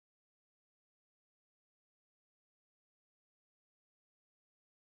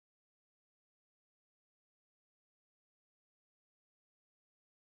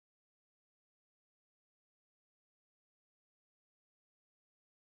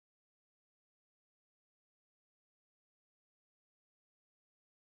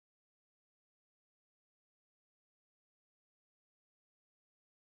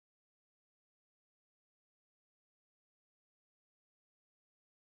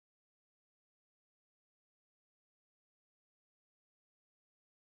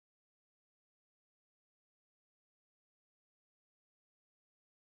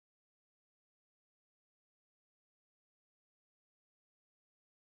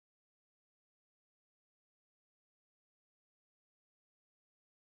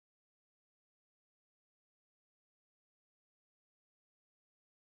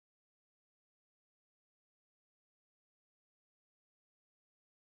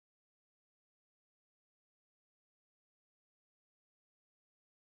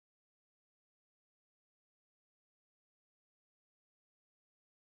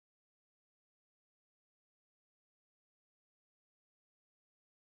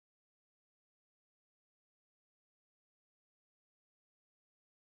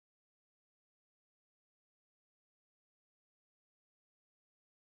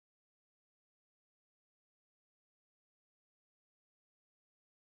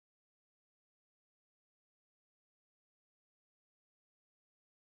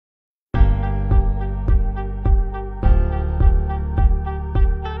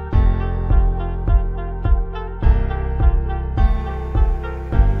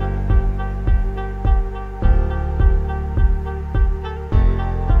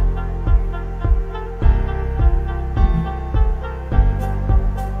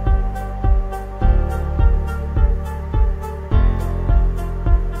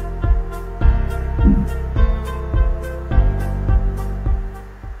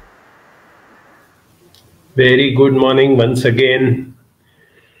Very good morning once again.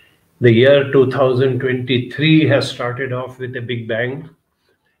 The year 2023 has started off with a big bang.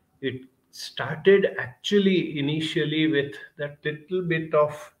 It started actually initially with that little bit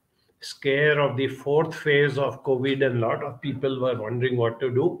of scare of the fourth phase of COVID, and a lot of people were wondering what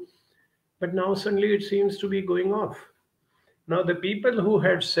to do. But now suddenly it seems to be going off. Now, the people who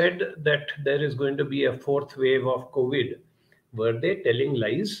had said that there is going to be a fourth wave of COVID, were they telling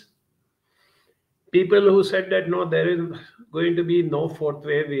lies? People who said that no, there is going to be no fourth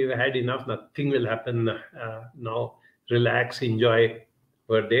wave, we've had enough, nothing will happen now, relax, enjoy,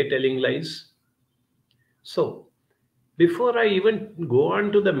 were they telling lies? So, before I even go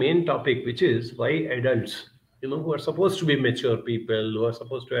on to the main topic, which is why adults, who are supposed to be mature people, who are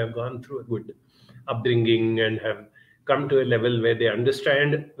supposed to have gone through a good upbringing and have come to a level where they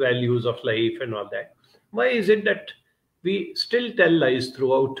understand values of life and all that, why is it that we still tell lies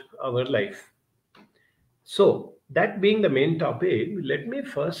throughout our life? So, that being the main topic, let me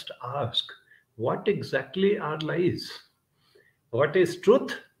first ask, what exactly are lies? What is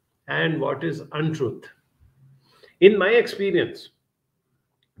truth and what is untruth? In my experience,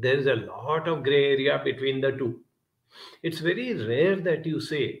 there is a lot of gray area between the two. It's very rare that you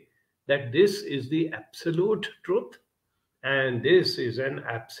say that this is the absolute truth and this is an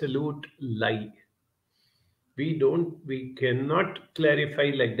absolute lie. We cannot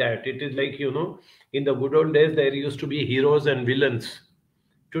clarify like that. It is like, in the good old days, there used to be heroes and villains.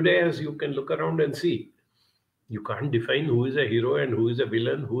 Today, as you can look around and see, you can't define who is a hero and who is a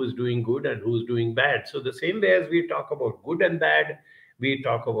villain, who is doing good and who is doing bad. So the same way as we talk about good and bad, we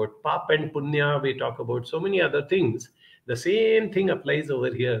talk about pap and punya, we talk about so many other things, the same thing applies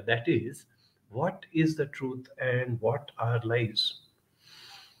over here. That is, what is the truth and what are lies?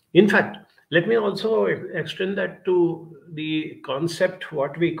 In fact, let me also extend that to the concept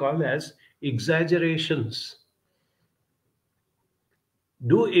what we call as exaggerations.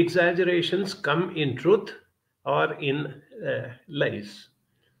 Do exaggerations come in truth or in lies?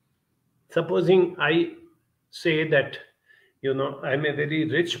 Supposing I say that, I'm a very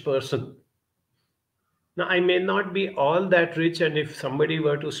rich person. Now, I may not be all that rich, and if somebody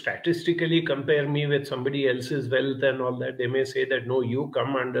were to statistically compare me with somebody else's wealth and all that, they may say that no, you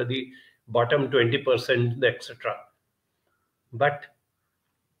come under the bottom 20%, etc. But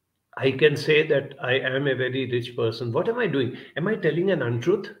I can say that I am a very rich person. What am I doing? Am I telling an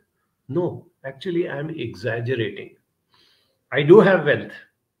untruth? No, actually, I'm exaggerating. I do have wealth,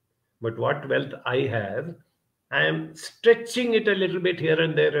 but what wealth I have, I am stretching it a little bit here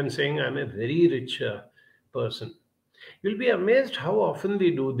and there and saying I'm a very rich person. You'll be amazed how often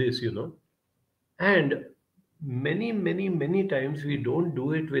we do this. And many, many, many times we don't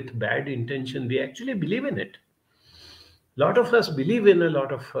do it with bad intention. We actually believe in it. A lot of us believe in a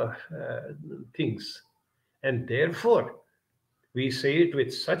lot of things. And therefore, we say it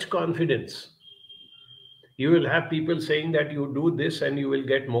with such confidence. You will have people saying that you do this and you will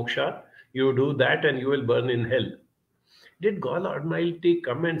get moksha, you do that and you will burn in hell. Did God Almighty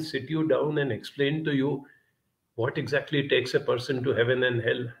come and sit you down and explain to you what exactly takes a person to heaven and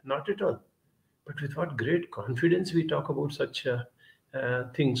hell? Not at all. But with what great confidence we talk about such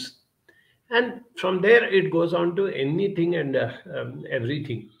things. And from there, it goes on to anything and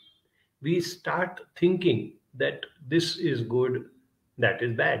everything. We start thinking that this is good, that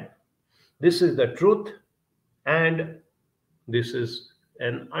is bad. This is the truth, and this is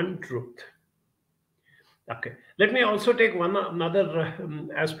an untruth. Okay, let me also take one another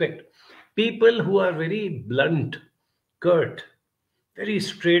aspect. People who are very blunt, curt, very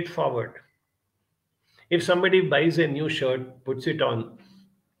straightforward. If somebody buys a new shirt, puts it on,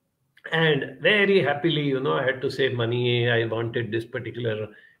 and very happily, I had to save money. I wanted this particular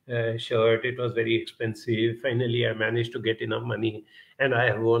shirt. It was very expensive. Finally, I managed to get enough money, and I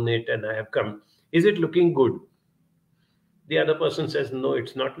have worn it, and I have come. Is it looking good? The other person says, no,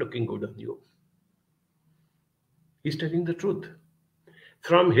 it's not looking good on you. He's telling the truth.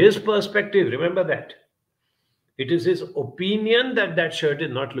 From his perspective, remember that. It is his opinion that that shirt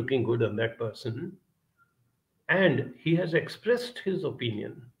is not looking good on that person. And he has expressed his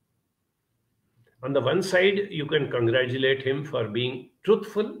opinion. On the one side, you can congratulate him for being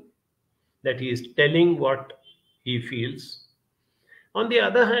truthful, that he is telling what he feels. On the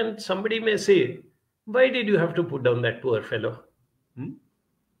other hand, somebody may say, why did you have to put down that poor fellow?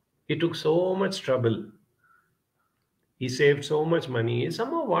 He took so much trouble. He saved so much money. He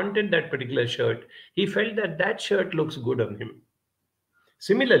somehow wanted that particular shirt. He felt that that shirt looks good on him.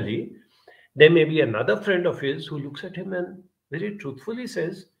 Similarly, there may be another friend of his who looks at him and very truthfully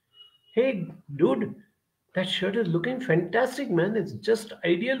says, hey, dude, that shirt is looking fantastic, man. It's just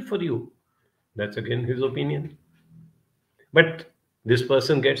ideal for you. That's again his opinion. But this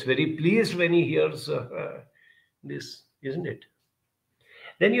person gets very pleased when he hears this, isn't it?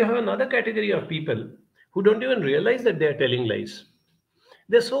 Then you have another category of people who don't even realize that they are telling lies.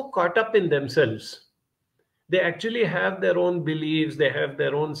 They're so caught up in themselves. They actually have their own beliefs, they have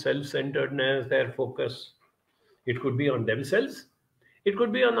their own self centeredness, their focus. It could be on themselves, it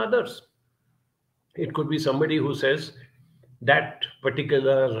could be on others. It could be somebody who says that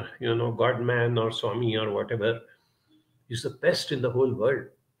particular, God man or Swami or whatever is the best in the whole world.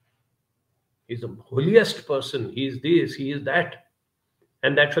 He's the holiest person. He is this, he is that.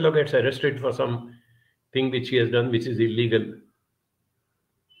 And that fellow gets arrested for some thing which he has done, which is illegal.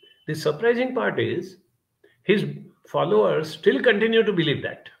 The surprising part is his followers still continue to believe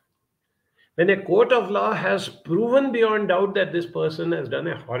that. When a court of law has proven beyond doubt that this person has done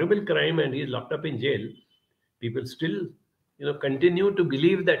a horrible crime and he is locked up in jail, people still, continue to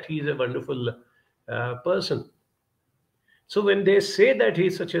believe that he is a wonderful person. So when they say that he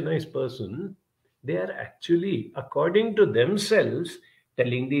is such a nice person, they are actually, according to themselves,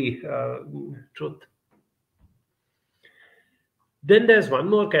 telling the truth. Then there's one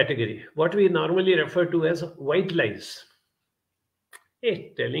more category, what we normally refer to as white lies.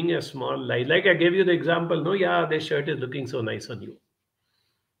 Hey, telling a small lie. Like I gave you the example, no, yeah, this shirt is looking so nice on you.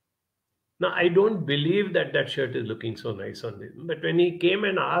 Now, I don't believe that that shirt is looking so nice on him. But when he came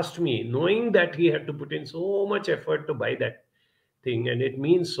and asked me, knowing that he had to put in so much effort to buy that thing and it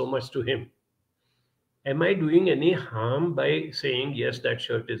means so much to him, am I doing any harm by saying, yes, that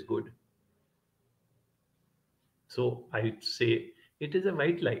shirt is good? So I say it is a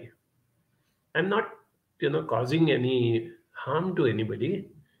white lie. I'm not, causing any harm to anybody.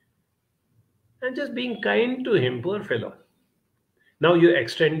 I'm just being kind to him, poor fellow. Now you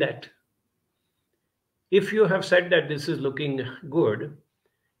extend that. If you have said that this is looking good,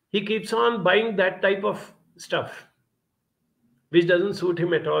 he keeps on buying that type of stuff, which doesn't suit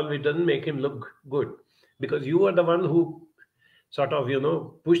him at all, which doesn't make him look good. Because you are the one who sort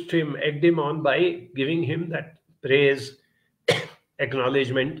of, pushed him, egged him on by giving him that praise,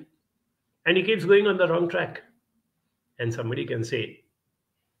 acknowledgement, and he keeps going on the wrong track. And somebody can say,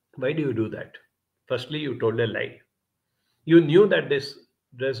 why do you do that? Firstly, you told a lie. You knew that this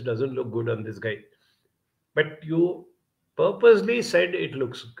dress doesn't look good on this guy, but you purposely said it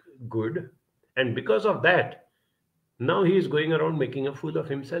looks good. And because of that, now he is going around making a fool of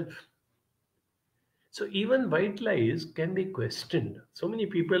himself. So even white lies can be questioned. So many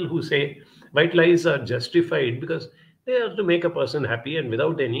people who say white lies are justified because they are to make a person happy and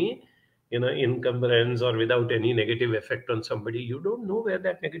without any, encumbrance or without any negative effect on somebody. You don't know where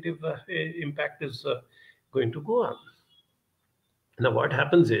that negative impact is going to go on. Now, what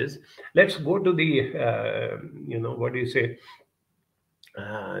happens is, let's go to the, what do you say,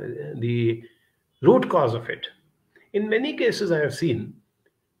 the root cause of it. In many cases, I have seen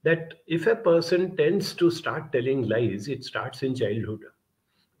that if a person tends to start telling lies, it starts in childhood.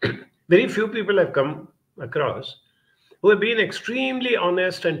 Very few people have come across who have been extremely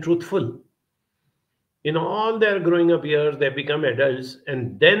honest and truthful. In all their growing up years, they become adults,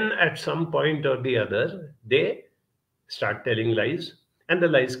 and then at some point or the other, they start telling lies, and the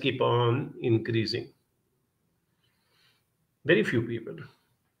lies keep on increasing. Very few people.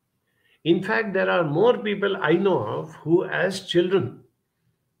 In fact, there are more people I know of who, as children,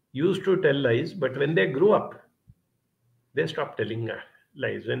 used to tell lies, but when they grew up, they stopped telling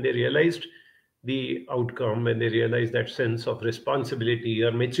lies. When they realized the outcome, when they realized that sense of responsibility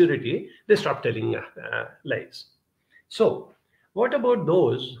or maturity, they stopped telling lies. So, what about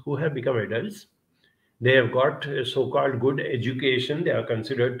those who have become adults? They have got a so-called good education. They are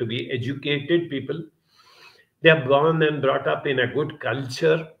considered to be educated people. They are born and brought up in a good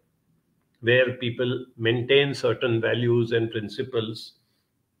culture where people maintain certain values and principles.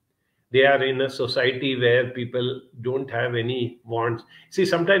 They are in a society where people don't have any wants. See,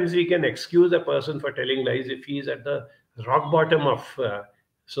 sometimes we can excuse a person for telling lies if he is at the rock bottom of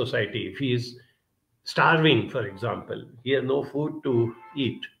society. If he is starving, for example, he has no food to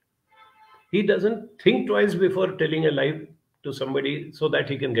eat. He doesn't think twice before telling a lie to somebody so that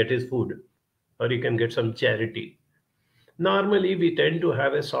he can get his food or he can get some charity. Normally, we tend to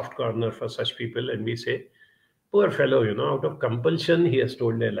have a soft corner for such people and we say, poor fellow, out of compulsion, he has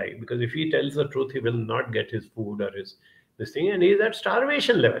told a lie. Because if he tells the truth, he will not get his food or this thing, and he is at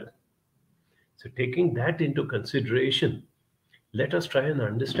starvation level. So, taking that into consideration, let us try and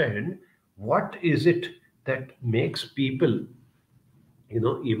understand what is it that makes people,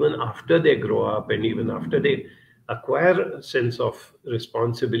 even after they grow up and even after they acquire a sense of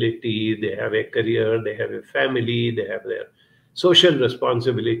responsibility, they have a career, they have a family, they have their social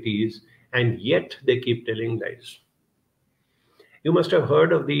responsibilities, and yet they keep telling lies. You must have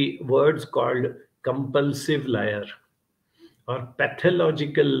heard of the words called compulsive liar or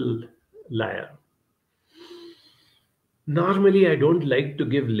pathological liar. Normally, I don't like to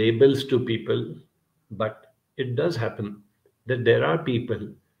give labels to people, but it does happen that there are people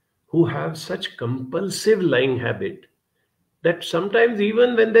who have such compulsive lying habit that sometimes,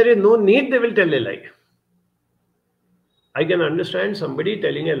 even when there is no need, they will tell a lie. I can understand somebody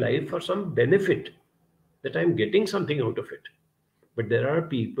telling a lie for some benefit, that I'm getting something out of it. But there are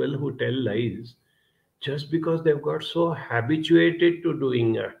people who tell lies just because they've got so habituated to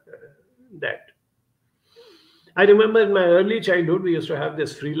doing that. I remember in my early childhood, we used to have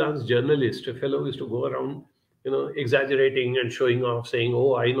this freelance journalist, a fellow who used to go around, exaggerating and showing off, saying,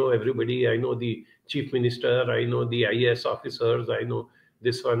 "Oh, I know everybody. I know the chief minister. I know the IAS officers. I know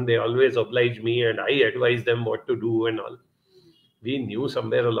this one. They always oblige me, and I advise them what to do and all." We knew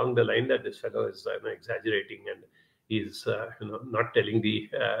somewhere along the line that this fellow is exaggerating and he's not telling the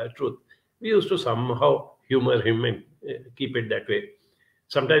truth. We used to somehow humor him and keep it that way.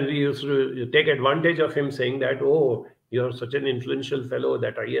 Sometimes we used to take advantage of him, saying that, "Oh, you're such an influential fellow,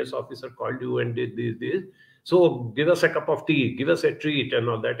 that IAS officer called you and did this. So give us a cup of tea, give us a treat," and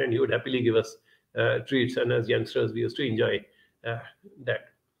all that. And he would happily give us treats. And as youngsters, we used to enjoy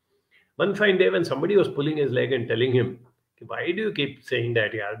that. One fine day, when somebody was pulling his leg and telling him, "Why do you keep saying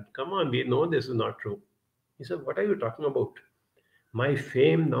that? Yeah, come on, we know this is not true." He said, "What are you talking about? My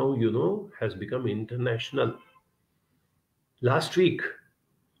fame now, has become international. Last week,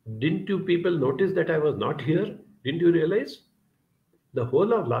 didn't you people notice that I was not here? Didn't you realize? The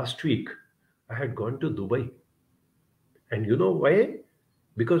whole of last week, I had gone to Dubai. And you know why?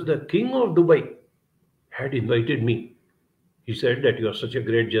 Because the king of Dubai had invited me. He said that you're such a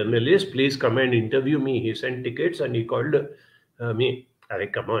great journalist. Please come and interview me." He sent tickets and he called me. I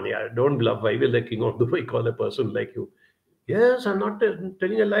come on, yeah, don't bluff. Why will the king of Dubai call a person like you? Yes, I'm not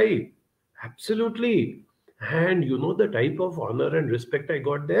telling a lie. Absolutely. And you know the type of honor and respect I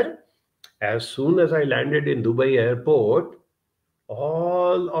got there? As soon as I landed in Dubai airport,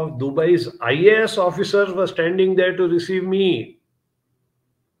 all of Dubai's IAS officers were standing there to receive me.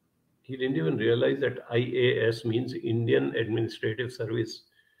 He didn't even realize that IAS means Indian Administrative Service.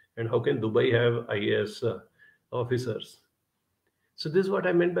 And how can Dubai have IAS officers? So this is what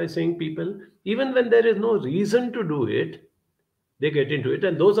I meant by saying, people, even when there is no reason to do it, they get into it.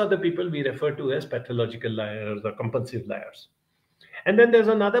 And those are the people we refer to as pathological liars or compulsive liars. And then there's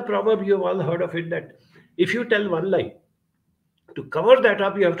another proverb, you've all heard of it, that if you tell one lie, to cover that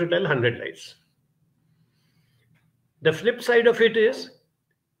up, you have to tell 100 lies. The flip side of it is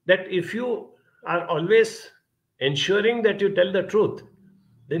that if you are always ensuring that you tell the truth,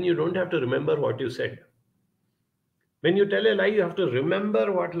 then you don't have to remember what you said. When you tell a lie, you have to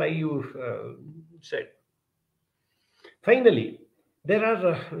remember what lie you said. Finally, there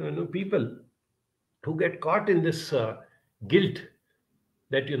are people who get caught in this guilt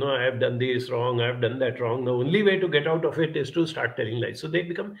that, I have done this wrong, I have done that wrong. The only way to get out of it is to start telling lies. So they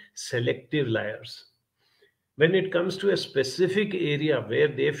become selective liars. When it comes to a specific area where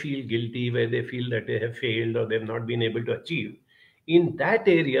they feel guilty, where they feel that they have failed or they've not been able to achieve, in that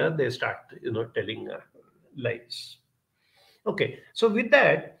area they start telling lies. Okay, so with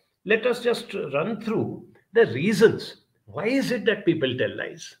that, let us just run through the reasons. Why is it that people tell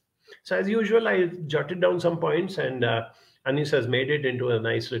lies? So as usual, I jotted down some points, and Anis has made it into a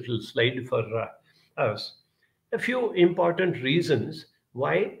nice little slide for us. A few important reasons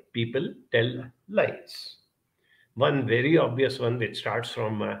why people tell lies. One very obvious one, which starts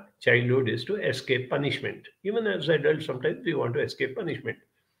from childhood, is to escape punishment. Even as adults, sometimes we want to escape punishment.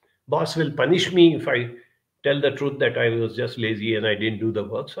 Boss will punish me if I tell the truth that I was just lazy and I didn't do the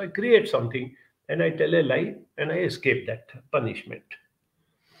work. So I create something and I tell a lie and I escape that punishment.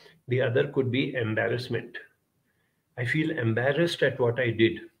 The other could be embarrassment. I feel embarrassed at what I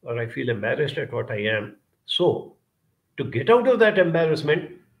did, or I feel embarrassed at what I am. So to get out of that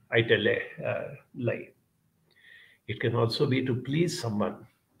embarrassment, I tell a lie. It can also be to please someone.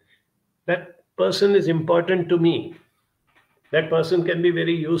 That person is important to me. That person can be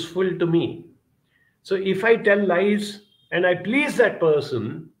very useful to me. So if I tell lies and I please that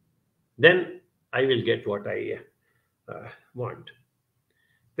person, then I will get what I want.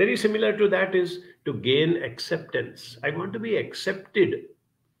 Very similar to that is to gain acceptance. I want to be accepted.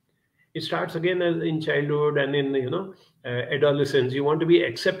 It starts again in childhood and in adolescence. You want to be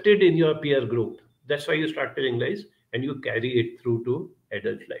accepted in your peer group. That's why you start telling lies and you carry it through to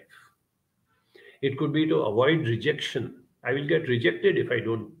adult life. It could be to avoid rejection. I will get rejected if I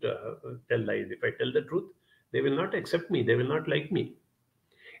don't tell lies. If I tell the truth, they will not accept me. They will not like me.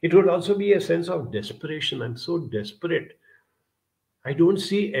 It would also be a sense of desperation. I'm so desperate. I don't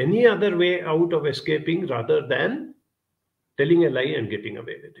see any other way out of escaping rather than telling a lie and getting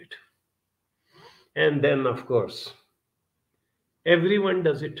away with it. And then, of course, everyone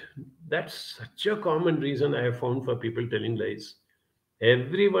does it. That's such a common reason I have found for people telling lies.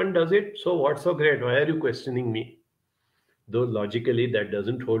 Everyone does it. So, what's so great? Why are you questioning me? Though logically that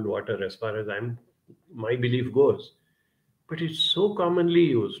doesn't hold water as far as my belief goes. But it's so commonly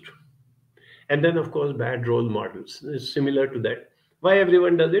used. And then, of course, bad role models. It's similar to that. Why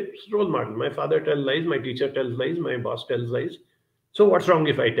everyone does it? It's role model. My father tells lies, my teacher tells lies, my boss tells lies. So what's wrong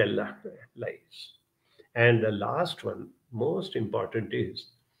if I tell lies? And the last one, most important, is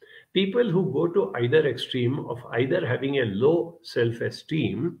people who go to either extreme of either having a low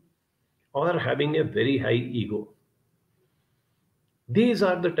self-esteem or having a very high ego. These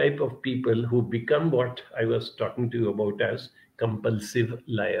are the type of people who become what I was talking to you about as compulsive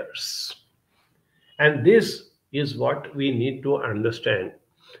liars. And this is what we need to understand.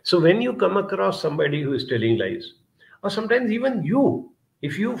 So when you come across somebody who is telling lies, or sometimes even you,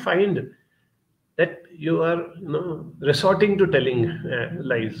 if you find that you are resorting to telling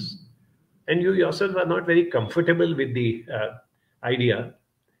lies, and you yourself are not very comfortable with the idea,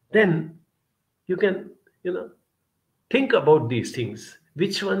 then you can think about these things.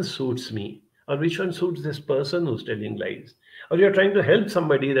 Which one suits me? Or which one suits this person who's telling lies? Or you're trying to help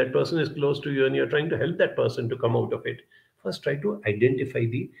somebody, that person is close to you, and you're trying to help that person to come out of it. First, try to identify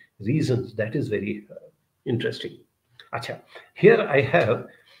the reasons. That is very interesting. Acha. Here I have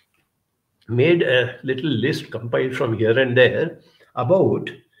made a little list compiled from here and there about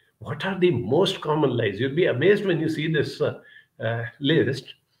what are the most common lies. You'll be amazed when you see this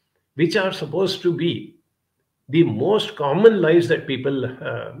list, which are supposed to be the most common lies that people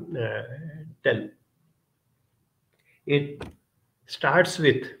tell. It starts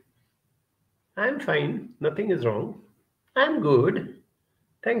with, I'm fine, nothing is wrong, I'm good,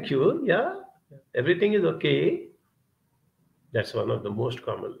 thank you, yeah, everything is okay. That's one of the most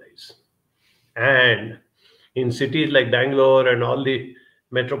common lies. And in cities like Bangalore and all the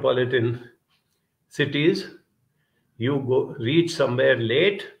metropolitan cities, you go reach somewhere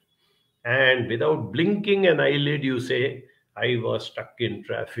late, and without blinking an eyelid, you say, I was stuck in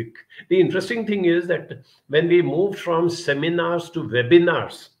traffic. The interesting thing is that when we moved from seminars to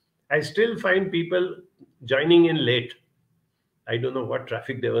webinars, I still find people joining in late. I don't know what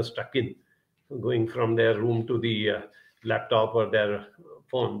traffic they were stuck in, going from their room to the laptop or their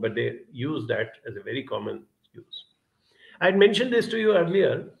phone, but they use that as a very common use. I had mentioned this to you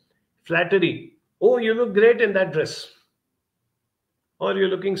earlier. Flattery. Oh, you look great in that dress. Or you're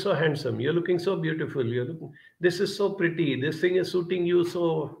looking so handsome, you're looking so beautiful, this is so pretty, this thing is suiting you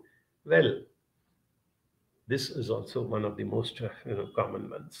so well. This is also one of the most common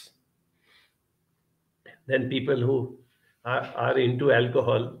ones. Then people who are into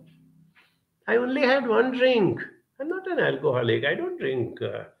alcohol. I only had one drink. I'm not an alcoholic. I don't drink.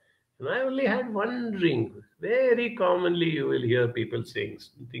 I only had one drink. Very commonly, you will hear people saying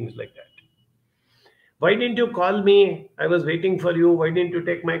things like that. Why didn't you call me? I was waiting for you. Why didn't you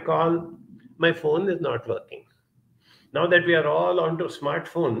take my call? My phone is not working. Now that we are all onto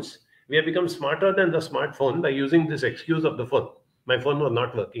smartphones, we have become smarter than the smartphone by using this excuse of the phone. My phone was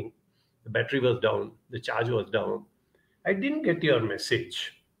not working. The battery was down. The charge was down. I didn't get your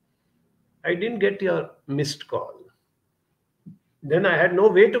message. I didn't get your missed call. Then I had no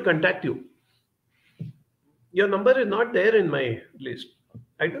way to contact you. Your number is not there in my list.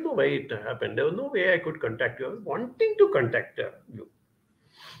 I don't know why it happened. There was no way I could contact you. I was wanting to contact you.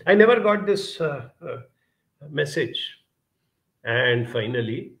 I never got this message. And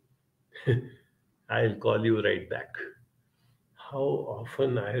finally, I'll call you right back. How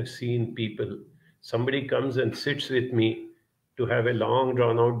often I have seen people, somebody comes and sits with me to have a long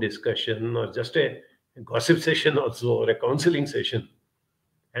drawn out discussion or just a gossip session also, or a counseling session.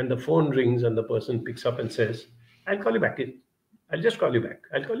 And the phone rings and the person picks up and says, I'll call you back. I'll just call you back.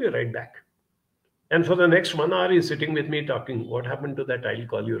 I'll call you right back. And for the next 1 hour, he's sitting with me talking. What happened to that? I'll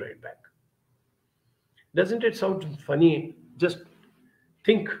call you right back. Doesn't it sound funny? Just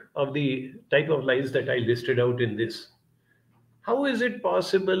think of the type of lies that I listed out in this. How is it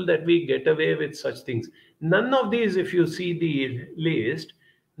possible that we get away with such things? None of these, if you see the list,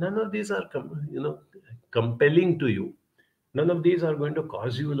 none of these are compelling to you. None of these are going to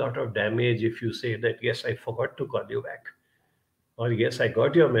cause you a lot of damage if you say that, yes, I forgot to call you back. Or yes, I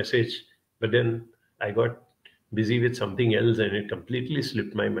got your message, but then I got busy with something else and it completely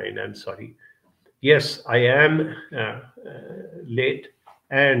slipped my mind. I'm sorry. Yes, I am late,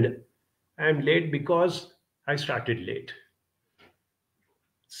 and I'm late because I started late.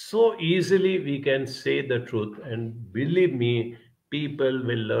 So easily we can say the truth, and believe me, people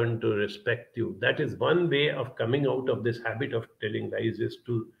will learn to respect you. That is one way of coming out of this habit of telling lies, is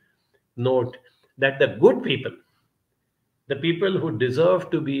to note that the good people, the people who deserve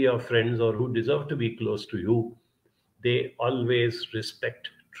to be your friends or who deserve to be close to you, they always respect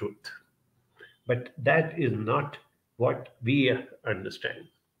truth. But that is not what we understand.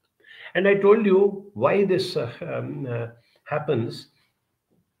 And I told you why this happens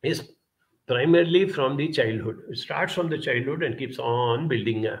is primarily from the childhood. It starts from the childhood and keeps on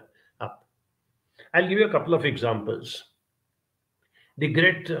building up. I'll give you a couple of examples. The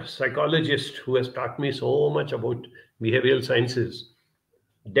great psychologist who has taught me so much about behavioral sciences,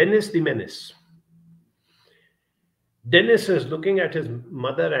 Dennis the Menace. Dennis is looking at his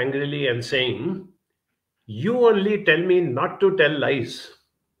mother angrily and saying, "You only tell me not to tell lies.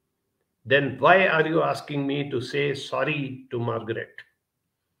 Then why are you asking me to say sorry to Margaret?"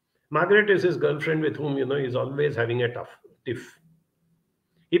 Margaret is his girlfriend with whom, he's always having a tough tiff.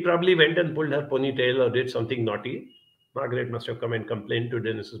 He probably went and pulled her ponytail or did something naughty. Margaret must have come and complained to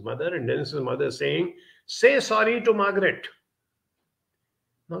Dennis's mother, and Dennis's mother saying, "Say sorry to Margaret."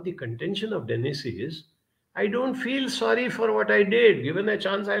 Now, the contention of Dennis is, "I don't feel sorry for what I did. Given a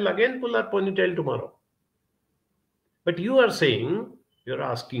chance, I'll again pull her ponytail tomorrow." But you are saying, you're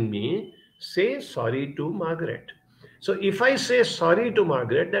asking me, say sorry to Margaret. So if I say sorry to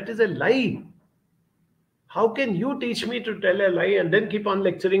Margaret, that is a lie. How can you teach me to tell a lie and then keep on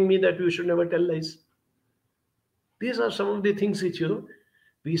lecturing me that you should never tell lies? These are some of the things which,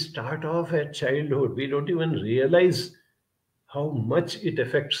 we start off at childhood. We don't even realize how much it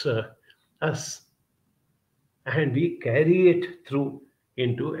affects us. And we carry it through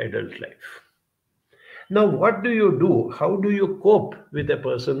into adult life. Now, what do you do? How do you cope with a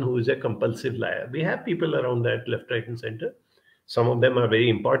person who is a compulsive liar? We have people around that, left, right, and center. Some of them are very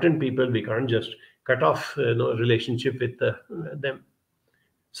important people. We can't just cut off relationship with them.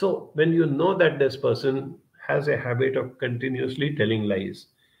 So when you know that this person has a habit of continuously telling lies,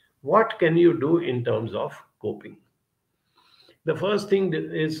 what can you do in terms of coping? The first thing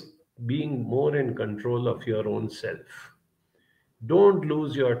is being more in control of your own self. Don't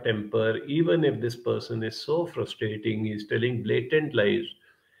lose your temper, even if this person is so frustrating, he's telling blatant lies.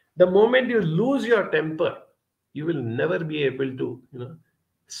 The moment you lose your temper, you will never be able to,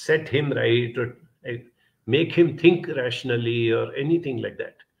 set him right or make him think rationally or anything like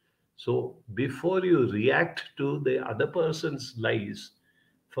that. So before you react to the other person's lies,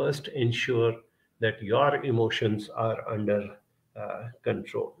 first ensure that your emotions are under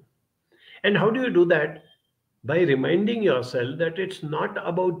control. And how do you do that? By reminding yourself that it's not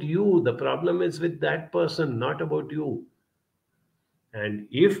about you. The problem is with that person, not about you. And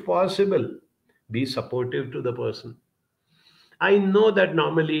if possible, be supportive to the person. I know that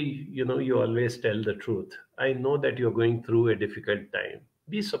normally, you always tell the truth. I know that you're going through a difficult time.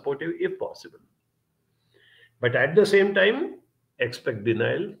 Be supportive if possible. But at the same time, expect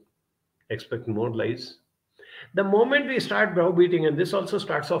denial, expect more lies. The moment we start browbeating, and this also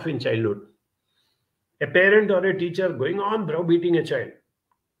starts off in childhood, a parent or a teacher going on browbeating a child.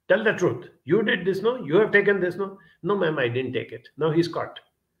 Tell the truth. You did this, no? You have taken this, no? No, ma'am, I didn't take it. Now he's caught.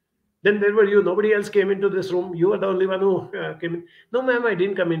 Then where were you? Nobody else came into this room. You were the only one who came in. No, ma'am, I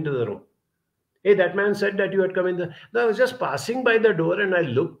didn't come into the room. Hey, that man said that you had come in the... No, I was just passing by the door and I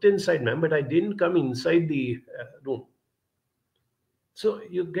looked inside, ma'am, but I didn't come inside the room. So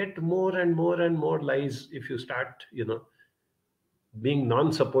you get more and more and more lies if you start, being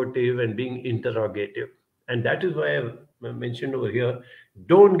non-supportive and being interrogative. And that is why I've mentioned over here,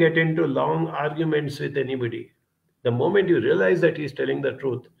 don't get into long arguments with anybody. The moment you realize that he's telling the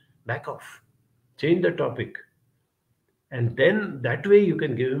truth, back off, change the topic. And then that way you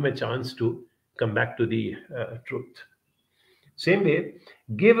can give him a chance to come back to the truth. Same way,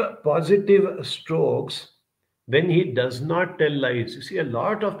 give positive strokes when he does not tell lies. You see, a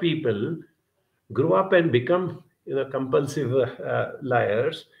lot of people grow up and become compulsive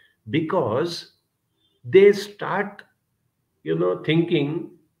liars because they start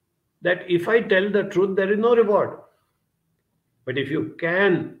thinking that if I tell the truth, there is no reward. But if you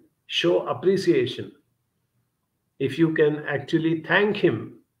can show appreciation, if you can actually thank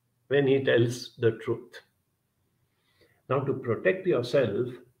him when he tells the truth. Now, to protect yourself,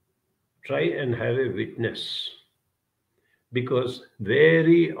 try and have a witness, because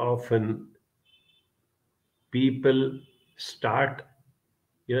very often people start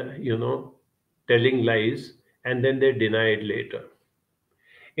telling lies and then they deny it later.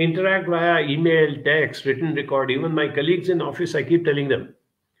 Interact via email, text, written record. Even my colleagues in office, I keep telling them,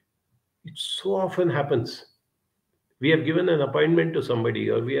 it so often happens. We have given an appointment to somebody,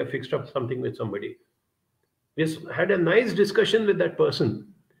 or we have fixed up something with somebody. We had a nice discussion with that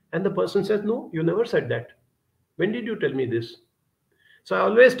person, and the person says, "No, you never said that. When did you tell me this?" So I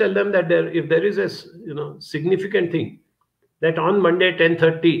always tell them that if there is a significant thing, that on Monday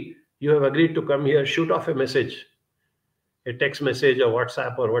 10:30 you have agreed to come here, shoot off a message, a text message or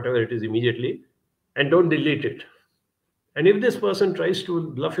WhatsApp or whatever it is immediately, and don't delete it. And if this person tries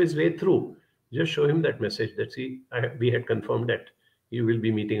to bluff his way through, just show him that message that, see, we had confirmed that you will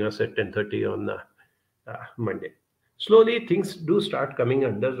be meeting us at 10:30 on Monday. Slowly, things do start coming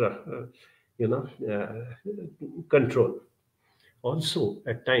under control. Also,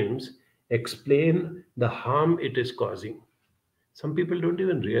 at times, explain the harm it is causing. Some people don't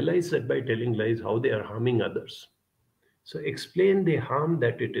even realize that by telling lies, how they are harming others. So explain the harm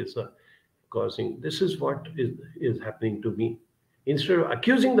that it is causing. This is what is happening to me. Instead of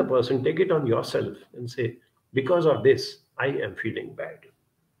accusing the person, take it on yourself and say, because of this, I am feeling bad.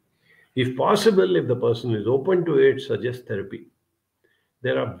 If possible, if the person is open to it, suggest therapy.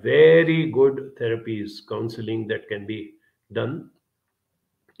 There are very good therapies, counseling that can be done.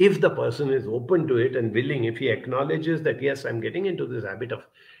 If the person is open to it and willing, if he acknowledges that, yes, I'm getting into this habit of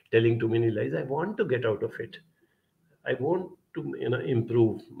telling too many lies, I want to get out of it. I want to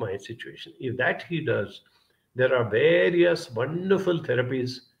improve my situation. If that he does, there are various wonderful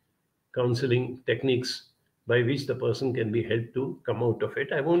therapies, counseling techniques by which the person can be helped to come out of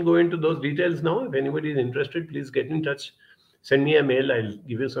it. I won't go into those details now. If anybody is interested, please get in touch. Send me a mail. I'll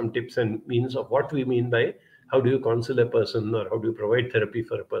give you some tips and means of what we mean by how do you counsel a person, or how do you provide therapy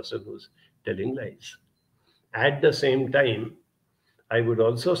for a person who's telling lies. At the same time, I would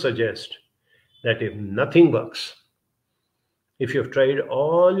also suggest that if nothing works, if you've tried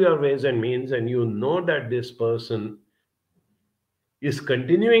all your ways and means and you know that this person is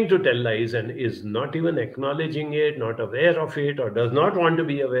continuing to tell lies and is not even acknowledging it, not aware of it, or does not want to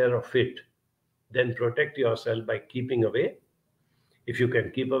be aware of it, then protect yourself by keeping away. If you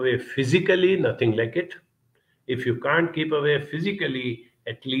can keep away physically, nothing like it. If you can't keep away physically,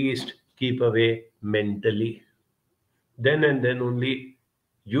 at least keep away mentally. Then and then only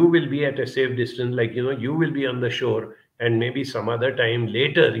you will be at a safe distance, like you will be on the shore, and maybe some other time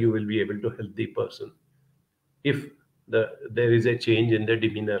later you will be able to help the person if there is a change in the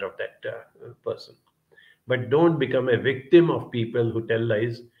demeanor of that person. But don't become a victim of people who tell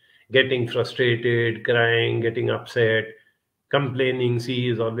lies, getting frustrated, crying, getting upset, complaining. See, he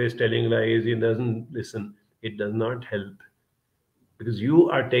is always telling lies, he doesn't listen. It does not help, because you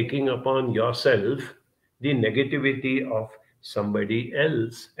are taking upon yourself the negativity of somebody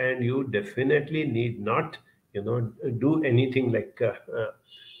else, and you definitely need not do anything like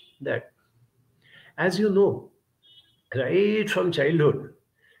that. As you know, right from childhood,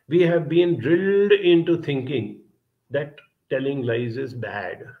 we have been drilled into thinking that telling lies is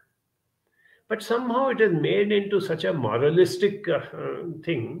bad. But somehow it is made into such a moralistic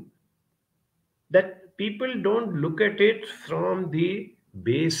thing that people don't look at it from the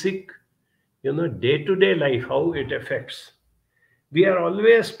basic, day-to-day life, how it affects. We are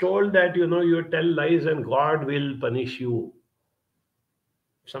always told that, you tell lies and God will punish you.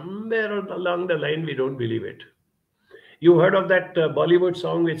 Somewhere along the line, we don't believe it. You heard of that Bollywood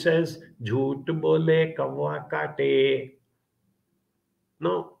song which says, "Jhoot bole kawa kaate."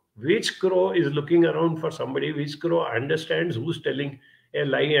 Now, which crow is looking around for somebody? Which crow understands who's telling a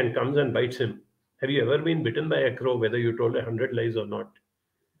lie and comes and bites him? Have you ever been bitten by a crow, whether you told 100 lies or not?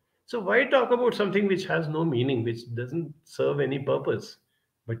 So why talk about something which has no meaning, which doesn't serve any purpose?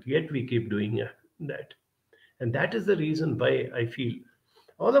 But yet we keep doing that. And that is the reason why I feel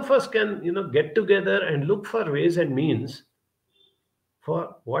all of us can, get together and look for ways and means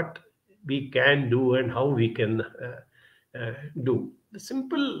for what we can do and how we can do. The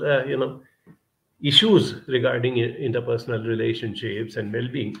simple, issues regarding interpersonal relationships and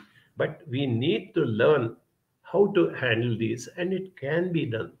well-being, but we need to learn how to handle these, and it can be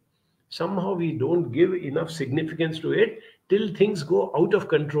done. Somehow we don't give enough significance to it till things go out of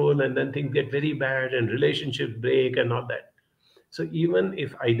control, and then things get very bad and relationships break and all that. So even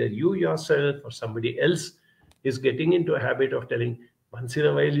if either you yourself or somebody else is getting into a habit of telling, once in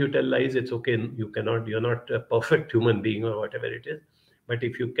a while you tell lies, it's okay. You're not a perfect human being or whatever it is. But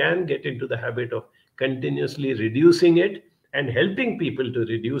if you can get into the habit of continuously reducing it and helping people to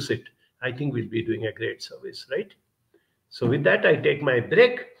reduce it, I think we'll be doing a great service, right? So with that, I take my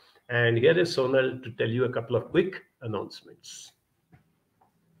break. And here is Sonal to tell you a couple of quick announcements.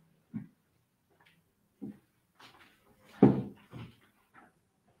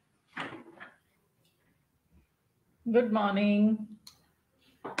 Good morning.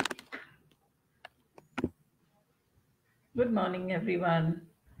 Good morning, everyone.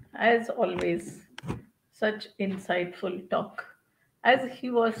 As always, such insightful talk. As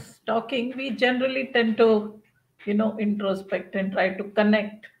he was talking, we generally tend to, introspect and try to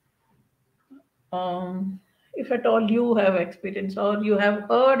connect. If at all you have experience or you have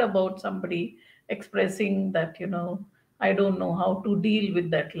heard about somebody expressing that, I don't know how to deal with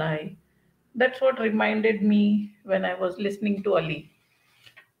that lie. That's what reminded me when I was listening to Ali.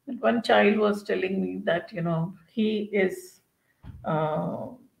 And one child was telling me that, he is uh,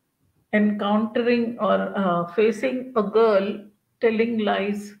 encountering or facing a girl telling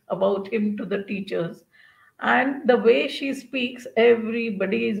lies about him to the teachers. And the way she speaks,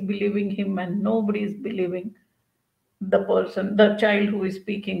 everybody is believing him and nobody is believing the child who is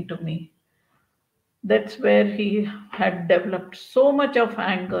speaking to me. That's where he had developed so much of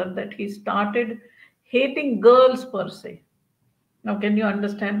anger that he started hating girls per se. Now, can you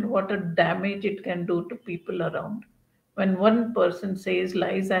understand what a damage it can do to people around when one person says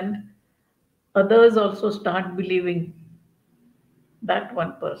lies and others also start believing that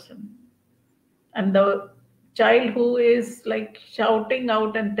one person? And the child who is like shouting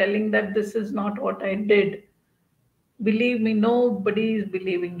out and telling that this is not what I did, believe me, nobody is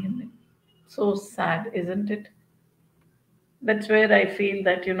believing him. So sad, isn't it? That's where I feel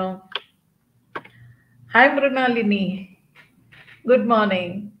that, hi Mrunalini. Good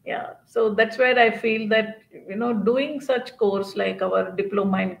morning. Yeah. So that's where I feel that, doing such course like our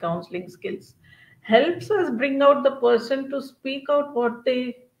diploma in counseling skills helps us bring out the person to speak out what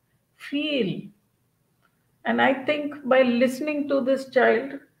they feel. And I think by listening to this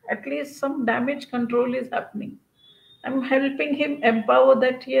child, at least some damage control is happening. I'm helping him empower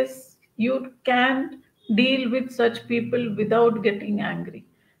that yes, you can deal with such people without getting angry.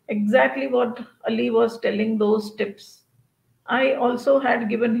 Exactly what Ali was telling, those tips. I also had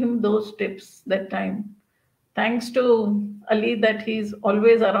given him those tips that time. Thanks to Ali that he's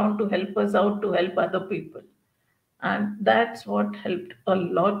always around to help us out, to help other people. And that's what helped a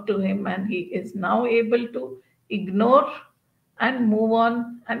lot to him. And he is now able to ignore and move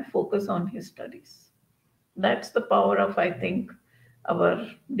on and focus on his studies. That's the power of, I think, our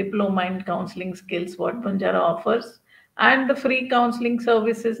diploma in counseling skills, what Banjara offers, and the free counseling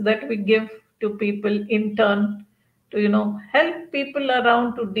services that we give to people in turn to, help people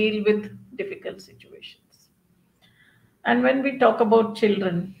around to deal with difficult situations. And when we talk about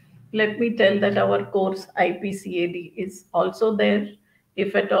children, let me tell that our course IPCAD is also there.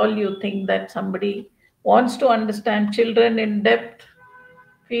 If at all you think that somebody wants to understand children in depth,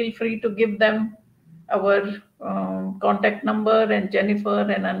 feel free to give them our contact number, and Jennifer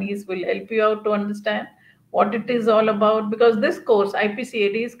and Anis will help you out to understand what it is all about, because this course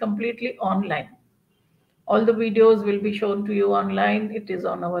IPCAD is completely online. All the videos will be shown to you online. It is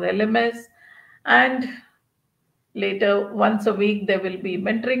on our LMS, and later once a week there will be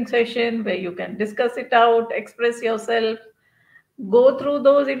mentoring session where you can discuss it out, express yourself, go through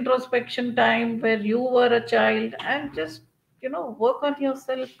those introspection time where you were a child, and just work on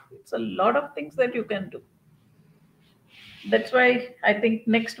yourself. It's a lot of things that you can do. That's why I think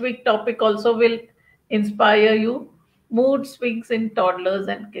next week topic also will inspire you: mood swings in toddlers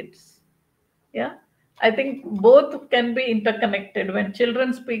and kids. Yeah, I think both can be interconnected. When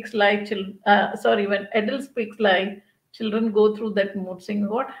children speaks lie, sorry, when adults speaks lie, children go through that mood swing.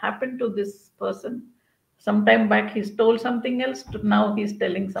 What happened to this person? Sometime back he's told something else, now he's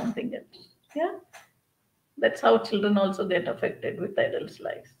telling something else. Yeah, that's how children also get affected with adults'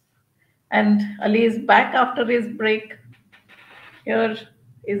 lives. And Ali is back after his break. Here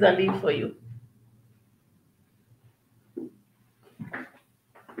is Ali for you.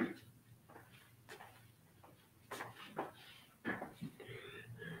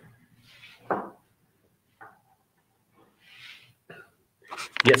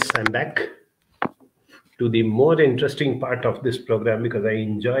 Yes, I'm back to the more interesting part of this program because I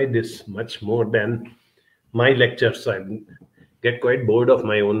enjoy this much more than my lectures. I get quite bored of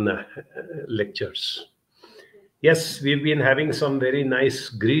my own lectures. Yes, we've been having some very nice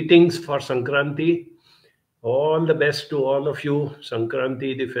greetings for Sankranti. All the best to all of you.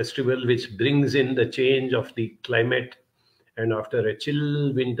 Sankranti, the festival which brings in the change of the climate. And after a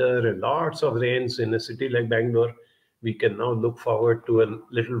chill winter and lots of rains in a city like Bangalore, we can now look forward to a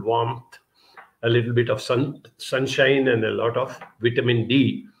little warmth, a little bit of sunshine, and a lot of vitamin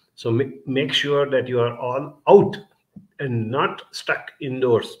D. So make sure that you are all out and not stuck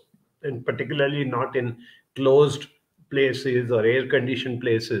indoors, and particularly not in closed places or air conditioned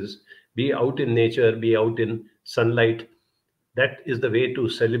places. Be out in nature, be out in sunlight. That is the way to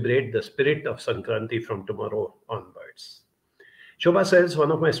celebrate the spirit of Sankranti from tomorrow onwards. Shobha says,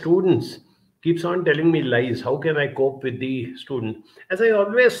 one of my students keeps on telling me lies. How can I cope with the student? As I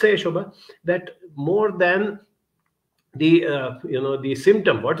always say, Shobha, that more than the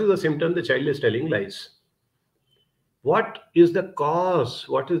symptom, what is the symptom? The child is telling lies. What is the cause?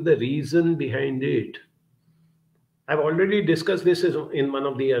 What is the reason behind it? I've already discussed this in one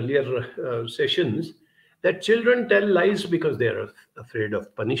of the earlier sessions, that children tell lies because they are afraid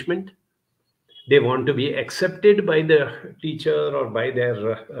of punishment. They want to be accepted by the teacher or by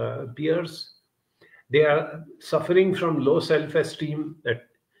their peers. They are suffering from low self-esteem, that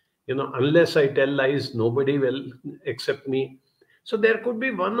unless I tell lies, nobody will accept me. So there could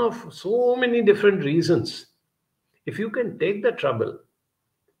be one of so many different reasons. If you can take the trouble,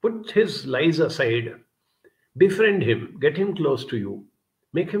 put his lies aside, befriend him, get him close to you,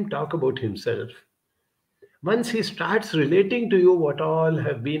 make him talk about himself. Once he starts relating to you what all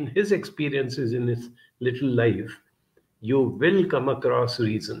have been his experiences in his little life, you will come across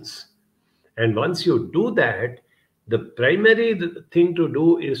reasons. And once you do that, the primary thing to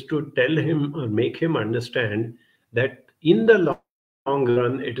do is to tell him or make him understand that in the long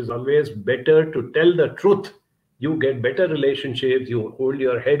run, it is always better to tell the truth. You get better relationships, you hold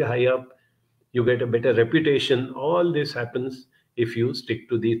your head high up, you get a better reputation. All this happens if you stick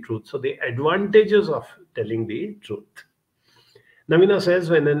to the truth. So, the advantages of telling the truth. Navina says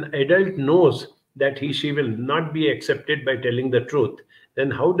when an adult knows that she will not be accepted by telling the truth,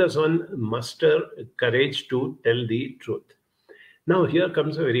 then how does one muster courage to tell the truth? Now, here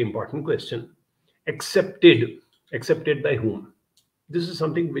comes a very important question. Accepted. Accepted by whom? This is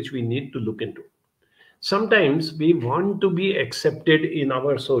something which we need to look into. Sometimes we want to be accepted in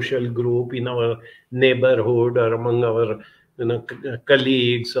our social group, in our neighborhood, or among our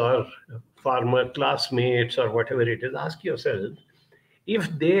colleagues or former classmates or whatever it is. Ask yourself, if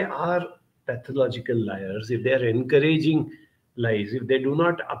they are pathological liars, if they are encouraging lies, if they do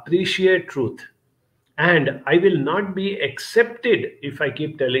not appreciate truth, and I will not be accepted if I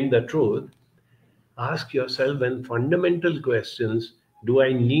keep telling the truth, ask yourself when fundamental questions: do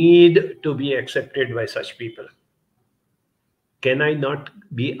I need to be accepted by such people? Can I not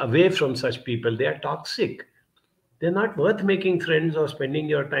be away from such people? They are toxic. They're not worth making friends or spending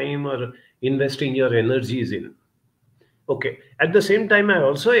your time or investing your energies in. Okay. At the same time, I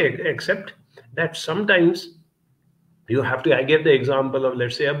also accept that sometimes you have to. I gave the example of,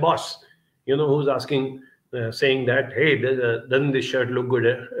 let's say, a boss, who's asking, saying that, hey, doesn't this shirt look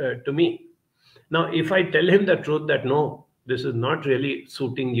good to me? Now, if I tell him the truth that no, this is not really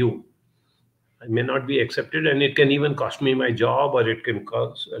suiting you, I may not be accepted, and it can even cost me my job, or it can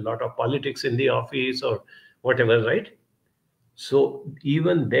cause a lot of politics in the office or whatever, right? So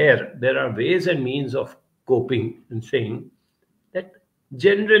even there are ways and means of coping and saying that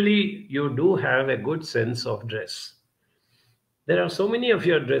generally you do have a good sense of dress. There are so many of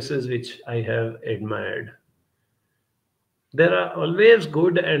your dresses which I have admired. There are always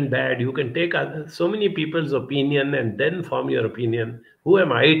good and bad. You can take so many people's opinion and then form your opinion. Who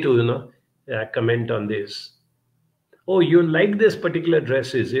am I to, comment on this? Oh, you like this particular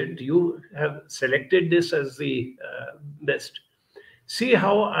dress, is it? You have selected this as the best. See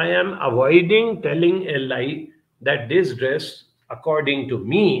how I am avoiding telling a lie that this dress, according to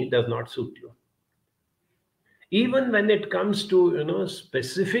me, does not suit you. Even when it comes to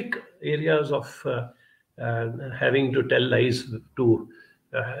specific areas of having to tell lies to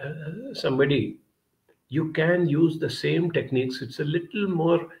somebody, you can use the same techniques. It's a little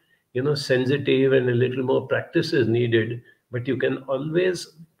more sensitive, and a little more practice is needed, but you can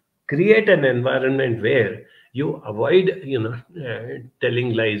always create an environment where you avoid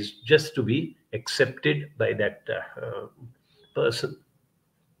telling lies just to be accepted by that person.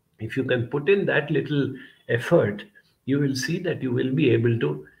 If you can put in that little effort, you will see that you will be able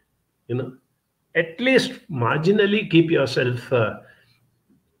to you know at least marginally keep yourself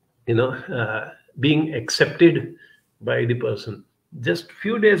being accepted by the person. Just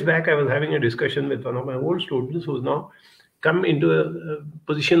few days back, I was having a discussion with one of my old students who's now come into a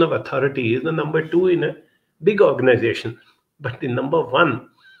position of authority. He's the number two in a big organization, but the number one,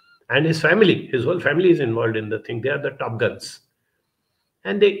 and his whole family is involved in the thing. They are the top guns,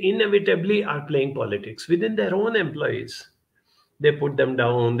 and they inevitably are playing politics within their own employees. They put them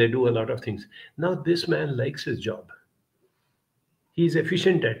down, they do a lot of things. Now this man likes his job, he's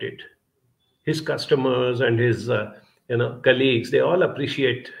efficient at it. His customers and his colleagues, they all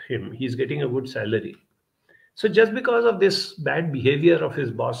appreciate him. He's getting a good salary. So just because of this bad behavior of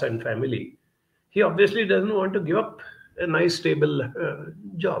his boss and family, he obviously doesn't want to give up a nice stable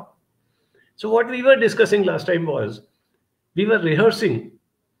job. So what we were discussing last time was, we were rehearsing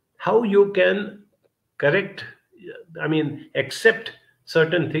how you can correct, I mean, accept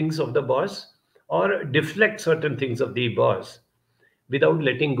certain things of the boss or deflect certain things of the boss without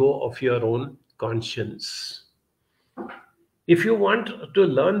letting go of your own conscience. If you want to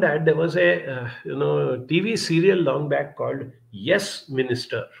learn that, there was a TV serial long back called Yes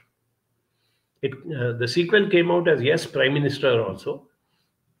Minister. The sequel came out as Yes Prime Minister also.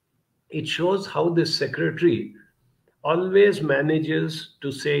 It shows how this secretary always manages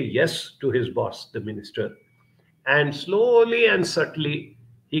to say yes to his boss, the minister, and slowly and subtly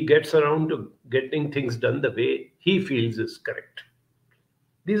he gets around to getting things done the way he feels is correct.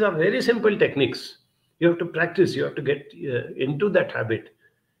 These are very simple techniques. You have to practice, you have to get into that habit.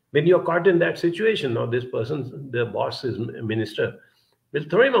 When you're caught in that situation, now this person, the boss is a minister, will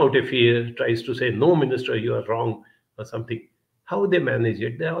throw him out if he tries to say, no, minister, you are wrong, or something. How they manage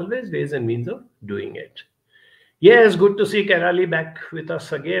it? There are always ways and means of doing it. Yes, good to see Kerali back with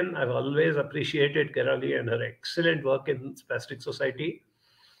us again. I've always appreciated Kerali and her excellent work in Spastic Society.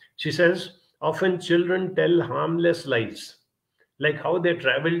 She says, often children tell harmless lies, like how they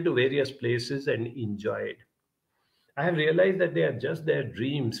travel to various places and enjoyed. I have realized that they are just their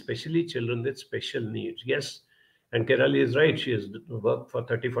dreams, especially children with special needs. Yes, and Kerali is right. She has worked for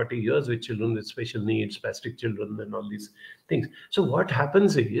 30, 40 years with children with special needs, spastic children, and all these things. So, what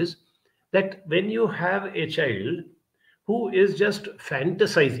happens is that when you have a child who is just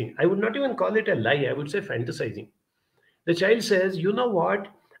fantasizing, I would not even call it a lie, I would say fantasizing. The child says, you know what?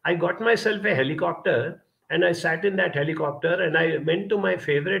 I got myself a helicopter and I sat in that helicopter and I went to my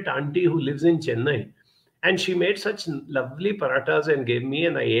favorite auntie who lives in Chennai. And she made such lovely parathas and gave me,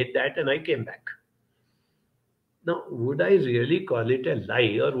 and I ate that and I came back. Now, would I really call it a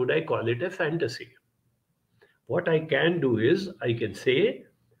lie or would I call it a fantasy? What I can do is I can say,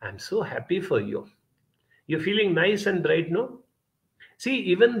 I'm so happy for you. You're feeling nice and bright, no? See,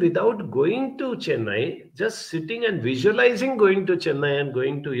 even without going to Chennai, just sitting and visualizing going to Chennai and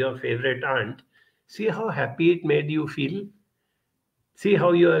going to your favorite aunt, see how happy it made you feel. See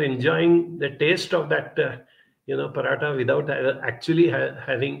how you are enjoying the taste of that, paratha without actually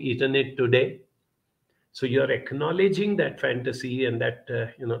having eaten it today. So you are acknowledging that fantasy and that,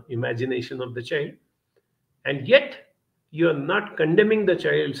 imagination of the child, and yet you are not condemning the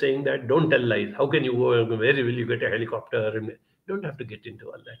child, saying that don't tell lies. How can you go? Where will you get a helicopter? Don't have to get into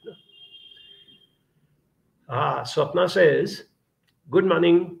all that. No? Swapna says, good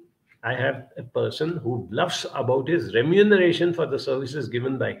morning. I have a person who bluffs about his remuneration for the services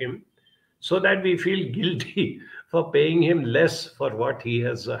given by him so that we feel guilty for paying him less for what he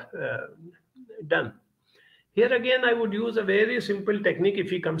has done. Here again, I would use a very simple technique. If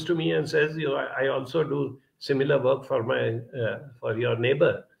he comes to me and says, I also do similar work for for your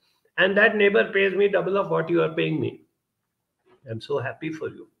neighbor, and that neighbor pays me double of what you are paying me. I'm so happy for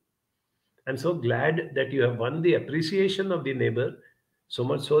you. I'm so glad that you have won the appreciation of the neighbor, so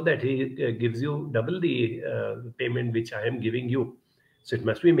much so that he gives you double the payment which I am giving you. So it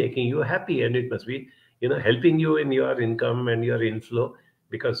must be making you happy, and it must be, helping you in your income and your inflow,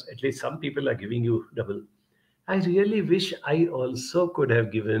 because at least some people are giving you double. I really wish I also could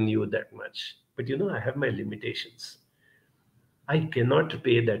have given you that much, but I have my limitations. I cannot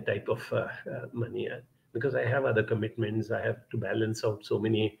pay that type of money because I have other commitments. I have to balance out so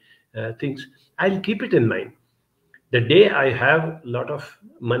many things. I'll keep it in mind. The day I have a lot of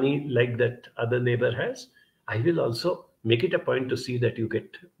money like that other neighbor has, I will also make it a point to see that you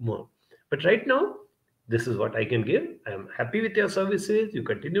get more. But right now, this is what I can give. I am happy with your services. You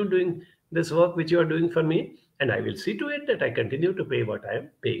continue doing this work which you are doing for me, and I will see to it that I continue to pay what I am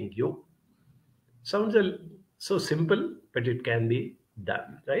paying you. Sounds so simple, but it can be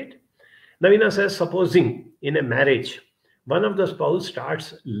done, right? Navina says, supposing in a marriage, one of the spouse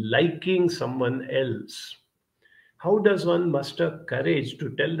starts liking someone else. How does one muster courage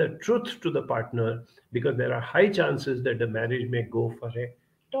to tell the truth to the partner, because there are high chances that the marriage may go for a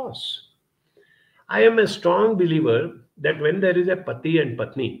toss? I am a strong believer that when there is a pati and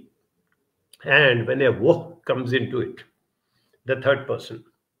patni, and when a woh comes into it, the third person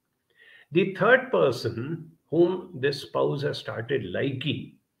whom this spouse has started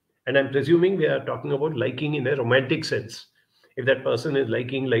liking, and I'm presuming we are talking about liking in a romantic sense. If that person is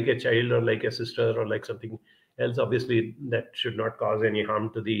liking like a child or like a sister or like something else, obviously that should not cause any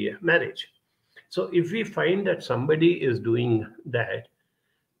harm to the marriage. So if we find that somebody is doing that,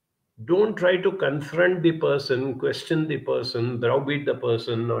 don't try to confront the person, question the person, browbeat the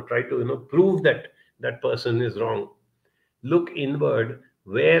person, or try to prove that that person is wrong. Look inward.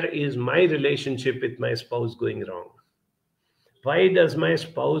 Where is my relationship with my spouse going wrong? Why does my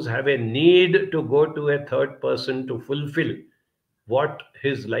spouse have a need to go to a third person to fulfill what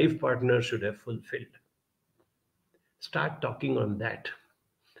his life partner should have fulfilled? Start talking on that.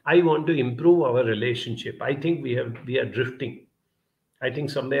 I want to improve our relationship. I think we are drifting. I think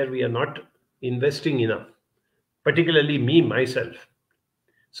somewhere we are not investing enough, particularly me myself.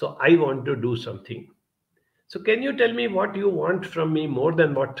 So I want to do something. So can you tell me what you want from me more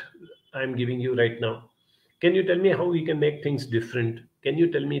than what I'm giving you right now? Can you tell me how we can make things different? Can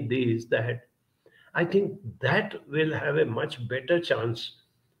you tell me this, that? I think that will have a much better chance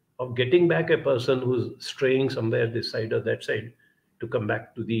of getting back a person who's straying somewhere this side or that side to come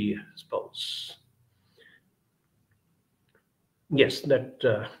back to the spouse. Yes, that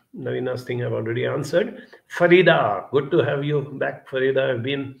Navina's thing I've already answered. Farida, good to have you back, Farida. I've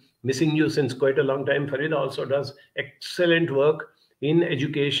been missing you since quite a long time. Farida also does excellent work in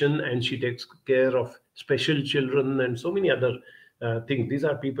education, and she takes care of special children and so many other things. These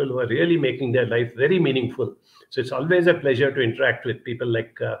are people who are really making their life very meaningful. So it's always a pleasure to interact with people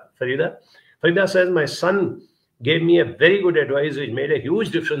like Farida. Farida says, my son gave me a very good advice which made a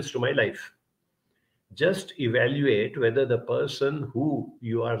huge difference to my life. Just evaluate whether the person who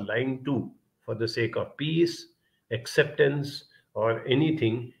you are lying to for the sake of peace, acceptance, or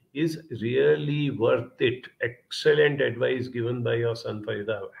anything is really worth it. Excellent advice given by your son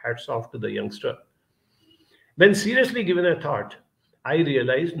Farida. Hats off to the youngster. When seriously given a thought, I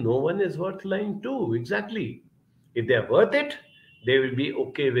realized no one is worth lying to. Exactly. If they are worth it, they will be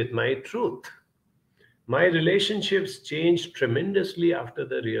okay with my truth. My relationships changed tremendously after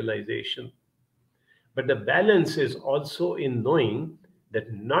the realization. But the balance is also in knowing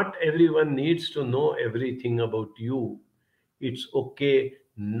that not everyone needs to know everything about you. It's okay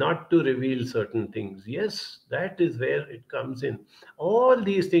not to reveal certain things. Yes, that is where it comes in. All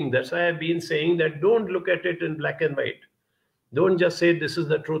these things, that's why I've been saying that don't look at it in black and white. Don't just say this is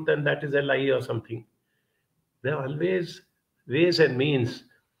the truth and that is a lie or something. There are always ways and means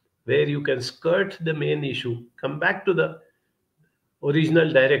where you can skirt the main issue, come back to the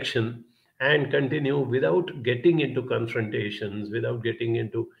original direction and continue without getting into confrontations, without getting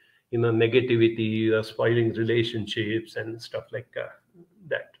into negativity or spoiling relationships and stuff like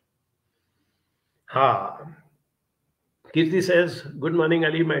that. Ha. Kirti says, good morning,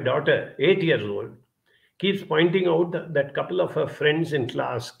 Ali. My daughter, 8 years old, keeps pointing out that couple of her friends in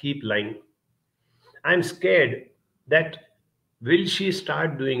class keep lying. I'm scared that will she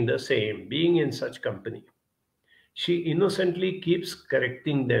start doing the same, being in such company. She innocently keeps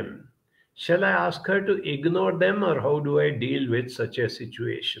correcting them. Shall I ask her to ignore them, or how do I deal with such a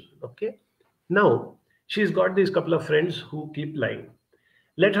situation? Okay. Now, she's got these couple of friends who keep lying.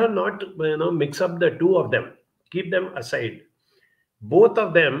 Let her not, mix up the two of them. Keep them aside. Both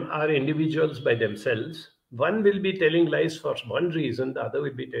of them are individuals by themselves. One will be telling lies for one reason, the other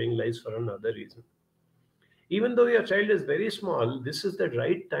will be telling lies for another reason. Even though your child is very small, this is the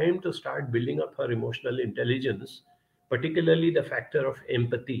right time to start building up her emotional intelligence, particularly the factor of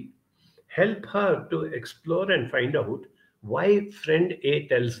empathy. Help her to explore and find out why friend A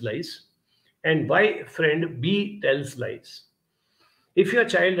tells lies and why friend B tells lies. If your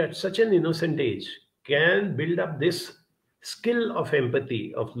child at such an innocent age can build up this skill of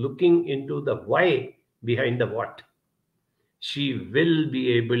empathy, of looking into the why behind the what, she will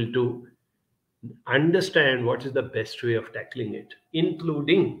be able to understand what is the best way of tackling it,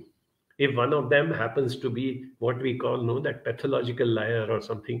 including if one of them happens to be what we call that pathological liar or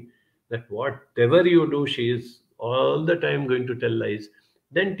something, that whatever you do, she is all the time going to tell lies.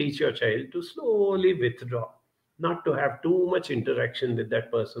 Then teach your child to slowly withdraw, not to have too much interaction with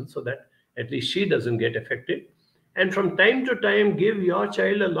that person, so that at least she doesn't get affected. And from time to time, give your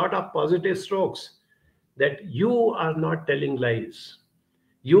child a lot of positive strokes that you are not telling lies,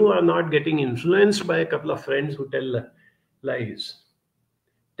 you are not getting influenced by a couple of friends who tell lies.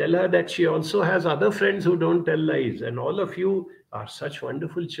 Tell her that she also has other friends who don't tell lies. And all of you are such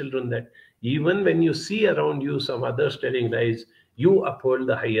wonderful children that even when you see around you some others telling lies, you uphold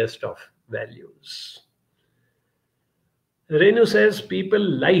the highest of values. Renu says people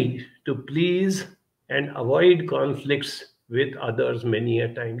lie to please and avoid conflicts with others many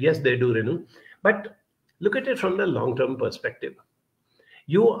a time. Yes, they do, Renu. But look at it from the long term perspective.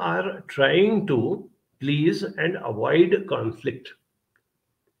 You are trying to please and avoid conflict.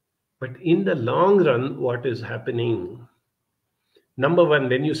 But in the long run, what is happening? Number one,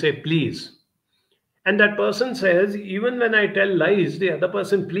 when you say please, and that person says, even when I tell lies, the other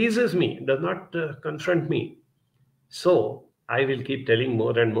person pleases me, does not confront me. So I will keep telling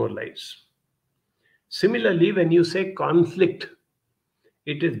more and more lies. Similarly, when you say conflict,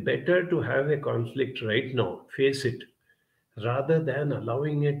 it is better to have a conflict right now, face it, rather than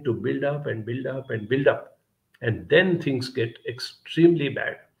allowing it to build up and build up and build up. And then things get extremely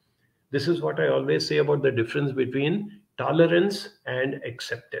bad. This is what I always say about the difference between tolerance and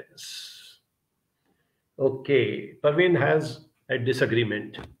acceptance. Okay, Parveen has a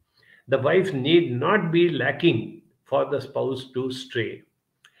disagreement. The wife need not be lacking for the spouse to stray.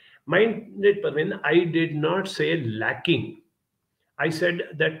 Mind it, Parveen, I did not say lacking. I said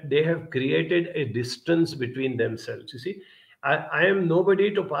that they have created a distance between themselves. You see, I am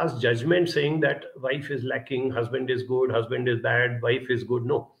nobody to pass judgment saying that wife is lacking, husband is good, husband is bad, wife is good.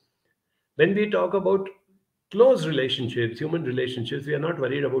 No. When we talk about close relationships, human relationships, we are not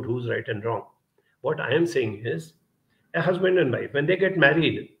worried about who's right and wrong. What I am saying is a husband and wife, when they get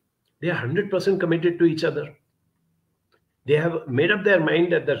married, they are 100% committed to each other. They have made up their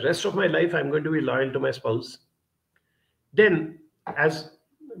mind that the rest of my life I'm going to be loyal to my spouse. Then, as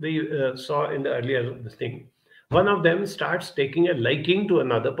we saw in the earlier thing, one of them starts taking a liking to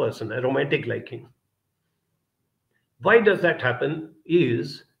another person, a romantic liking. Why does that happen?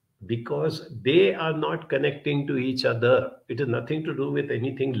 Is because they are not connecting to each other. It has nothing to do with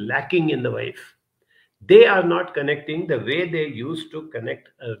anything lacking in the wife. They are not connecting the way they used to connect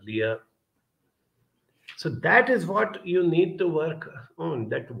earlier. So that is what you need to work on.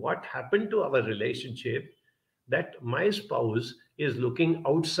 That what happened to our relationship, that my spouse is looking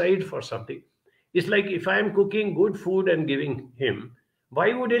outside for something. It's like if I'm cooking good food and giving him,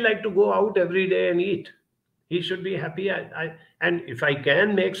 why would he like to go out every day and eat? He should be happy. And if I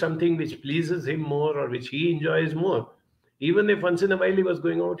can make something which pleases him more or which he enjoys more, even if once in a while he was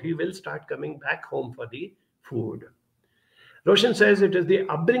going out, he will start coming back home for the food. Roshan says it is the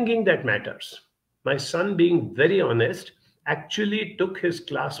upbringing that matters. My son, being very honest, actually took his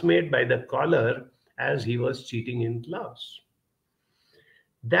classmate by the collar as he was cheating in class.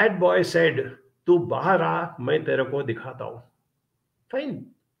 That boy said, "Tu bahar aa, main tere ko dikhata hu." Fine.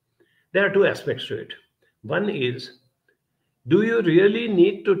 There are two aspects to it. One is, do you really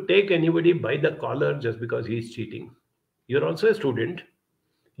need to take anybody by the collar just because he's cheating? You're also a student.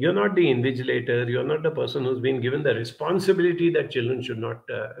 You're not the invigilator. You're not the person who's been given the responsibility that children should not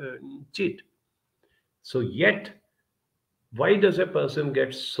cheat. So, yet, why does a person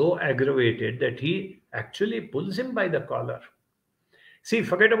get so aggravated that he actually pulls him by the collar? See,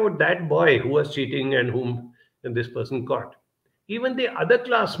 forget about that boy who was cheating and whom this person caught. Even the other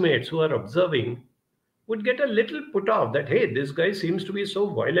classmates who are observing would get a little put off that, hey, this guy seems to be so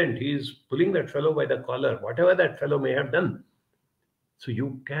violent. He's pulling that fellow by the collar, whatever that fellow may have done. So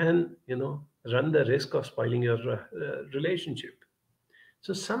you can, run the risk of spoiling your relationship.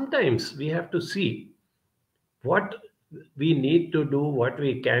 So sometimes we have to see what we need to do, what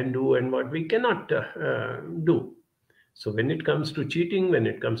we can do, and what we cannot do. So when it comes to cheating, when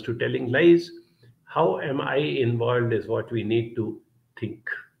it comes to telling lies, how am I involved is what we need to think.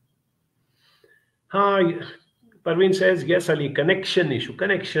 Parveen says, yes, Ali, connection issue,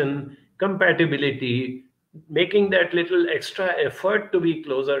 connection, compatibility, making that little extra effort to be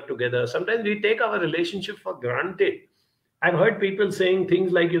closer together. Sometimes we take our relationship for granted. I've heard people saying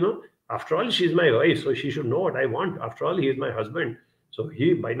things like, after all, she's my wife, so she should know what I want. After all, he is my husband, so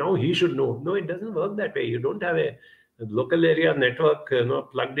by now he should know. No, it doesn't work that way. You don't have a local area network,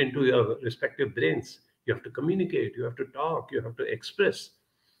 plugged into your respective brains. You have to communicate, you have to talk, you have to express,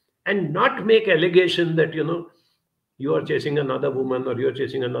 and not make allegation that you are chasing another woman or you're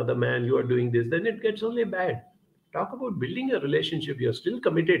chasing another man, you are doing this. Then it gets only bad. Talk about building a relationship. You're still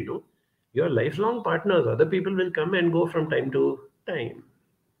committed, no? You're lifelong partners. Other people will come and go from time to time.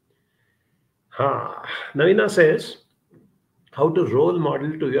 Navina says, how to role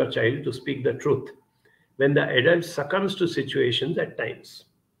model to your child to speak the truth when the adult succumbs to situations at times.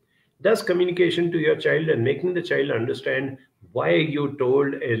 Does communication to your child and making the child understand why you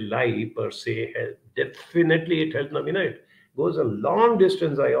told a lie per se help? Definitely it helps, Navina. It goes a long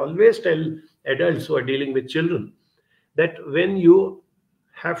distance. I always tell adults who are dealing with children that when you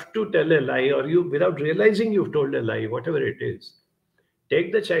have to tell a lie, or you, without realizing you've told a lie, whatever it is,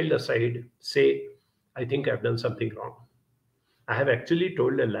 take the child aside, say, I think I've done something wrong. I have actually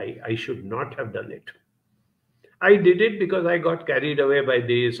told a lie. I should not have done it. I did it because I got carried away by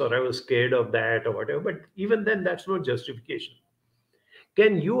this, or I was scared of that, or whatever. But even then, that's no justification.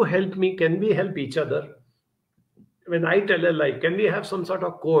 Can you help me? Can we help each other? When I tell a lie, can we have some sort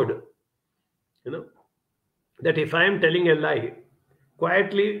of code? That if I am telling a lie,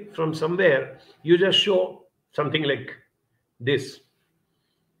 quietly from somewhere, you just show something like this.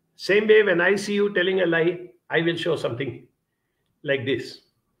 Same way, when I see you telling a lie, I will show something like this.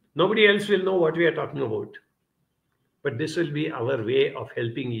 Nobody else will know what we are talking about. But this will be our way of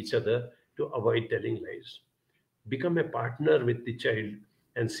helping each other to avoid telling lies. Become a partner with the child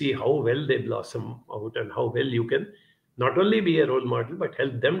and see how well they blossom out and how well you can not only be a role model, but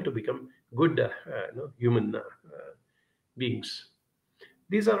help them to become good human beings.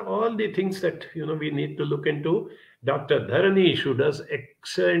 These are all the things that we need to look into. Dr. Dharani, who does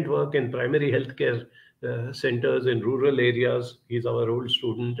excellent work in primary healthcare centers in rural areas. He's our old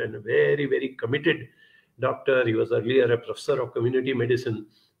student and a very, very committed doctor. He was earlier a professor of community medicine,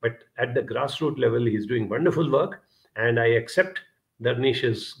 but at the grassroots level, he's doing wonderful work. And I accept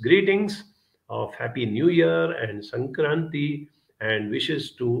Dharnish's greetings of Happy New Year and Sankranti and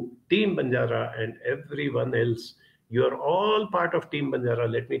wishes to Team Banjara and everyone else. You are all part of Team Banjara,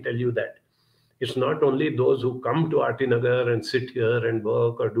 let me tell you that. It's not only those who come to Artinagar and sit here and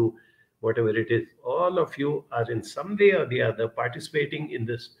work or do whatever it is. All of you are in some way or the other participating in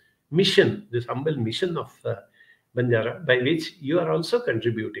this mission, this humble mission of Banjara, by which you are also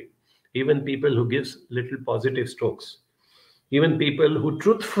contributing. Even people who gives little positive strokes, even people who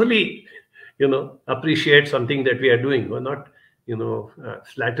truthfully, appreciate something that we are doing. We're not,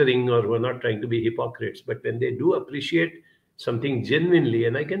 flattering, or we're not trying to be hypocrites. But when they do appreciate something genuinely,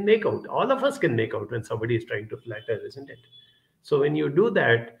 and I can make out, all of us can make out when somebody is trying to flatter, isn't it? So when you do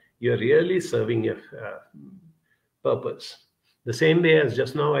that, you're really serving a purpose. The same way as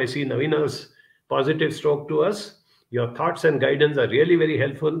just now I see Navina's positive stroke to us. Your thoughts and guidance are really very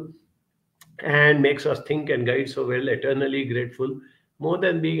helpful and makes us think and guide so well. Eternally grateful. More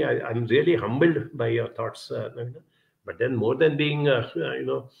than being, I'm really humbled by your thoughts, Navina. But then, more than being,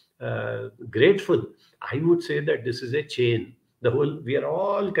 grateful, I would say that this is a chain. We are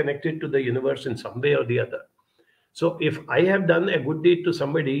all connected to the universe in some way or the other. So if I have done a good deed to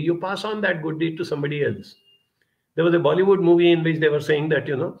somebody, you pass on that good deed to somebody else. There was a Bollywood movie in which they were saying that,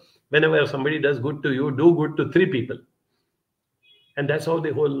 whenever somebody does good to you, do good to three people. And that's how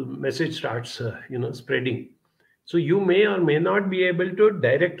the whole message starts, spreading. So you may or may not be able to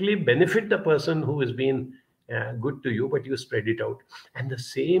directly benefit the person who has been good to you, but you spread it out. And the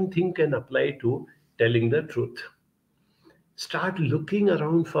same thing can apply to telling the truth. Start looking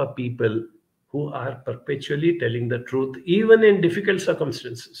around for people who are perpetually telling the truth, even in difficult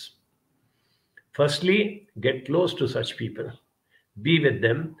circumstances. Firstly, get close to such people, be with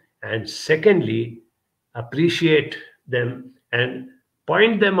them, and secondly, appreciate them and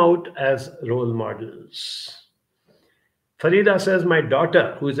point them out as role models. Farida says, my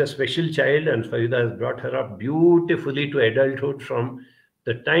daughter, who is a special child, and Farida has brought her up beautifully to adulthood from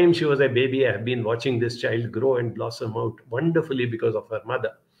the time she was a baby. I have been watching this child grow and blossom out wonderfully because of her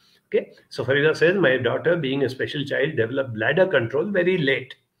mother. Okay, so Farida says, my daughter, being a special child, developed bladder control very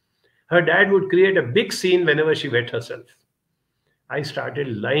late. Her dad would create a big scene whenever she wet herself. I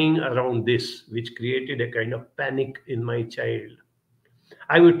started lying around this, which created a kind of panic in my child.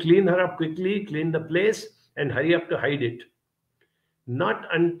 I would clean her up quickly, clean the place, and hurry up to hide it. Not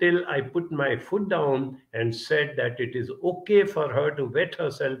until I put my foot down and said that it is okay for her to wet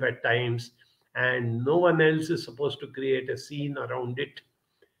herself at times and no one else is supposed to create a scene around it,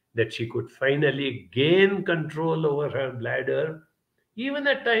 that she could finally gain control over her bladder. Even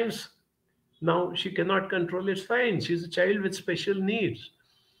at times, now she cannot control it, fine. She's a child with special needs.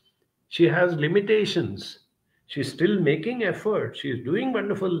 She has limitations. She's still making effort. She's doing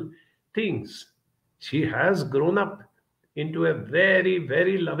wonderful things. She has grown up into a very,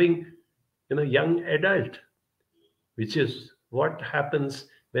 very loving, young adult, which is what happens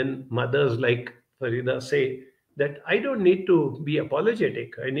when mothers like Farida say that I don't need to be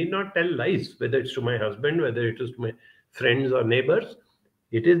apologetic. I need not tell lies, whether it's to my husband, whether it is to my friends or neighbors.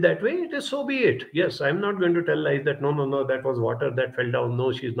 It is that way. It is, so be it. Yes, I'm not going to tell lies that no, that was water that fell down.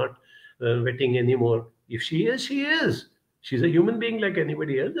 No, she's not wetting anymore. If she is, she is. She's a human being like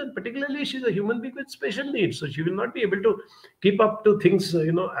anybody else, and particularly she's a human being with special needs. So she will not be able to keep up to things,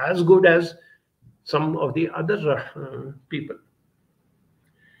 as good as some of the other people.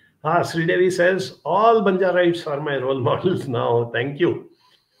 Sridevi says, all Banjarites are my role models now. Thank you.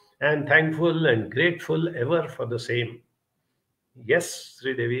 And thankful and grateful ever for the same. Yes,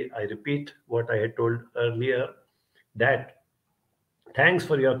 Sridevi, I repeat what I had told earlier, that thanks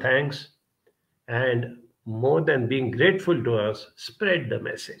for your thanks, and more than being grateful to us, spread the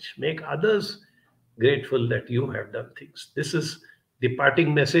message. Make others grateful that you have done things. This is the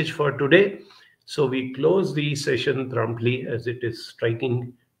parting message for today. So we close the session promptly as it is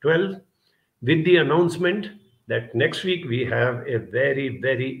striking 12 with the announcement that next week we have a very,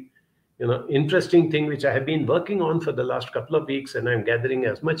 very interesting thing which I have been working on for the last couple of weeks, and I'm gathering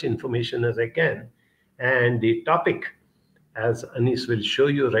as much information as I can. And the topic, as Anis will show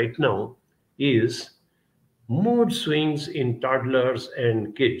you right now, is mood swings in toddlers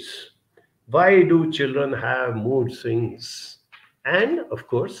and kids. Why do children have mood swings? And of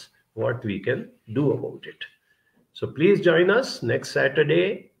course, what we can do about it. So please join us next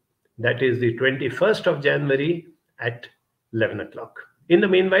Saturday, that is the 21st of January at 11 o'clock. In the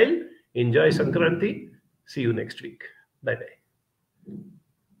meanwhile, enjoy Sankranti. See you next week. Bye bye.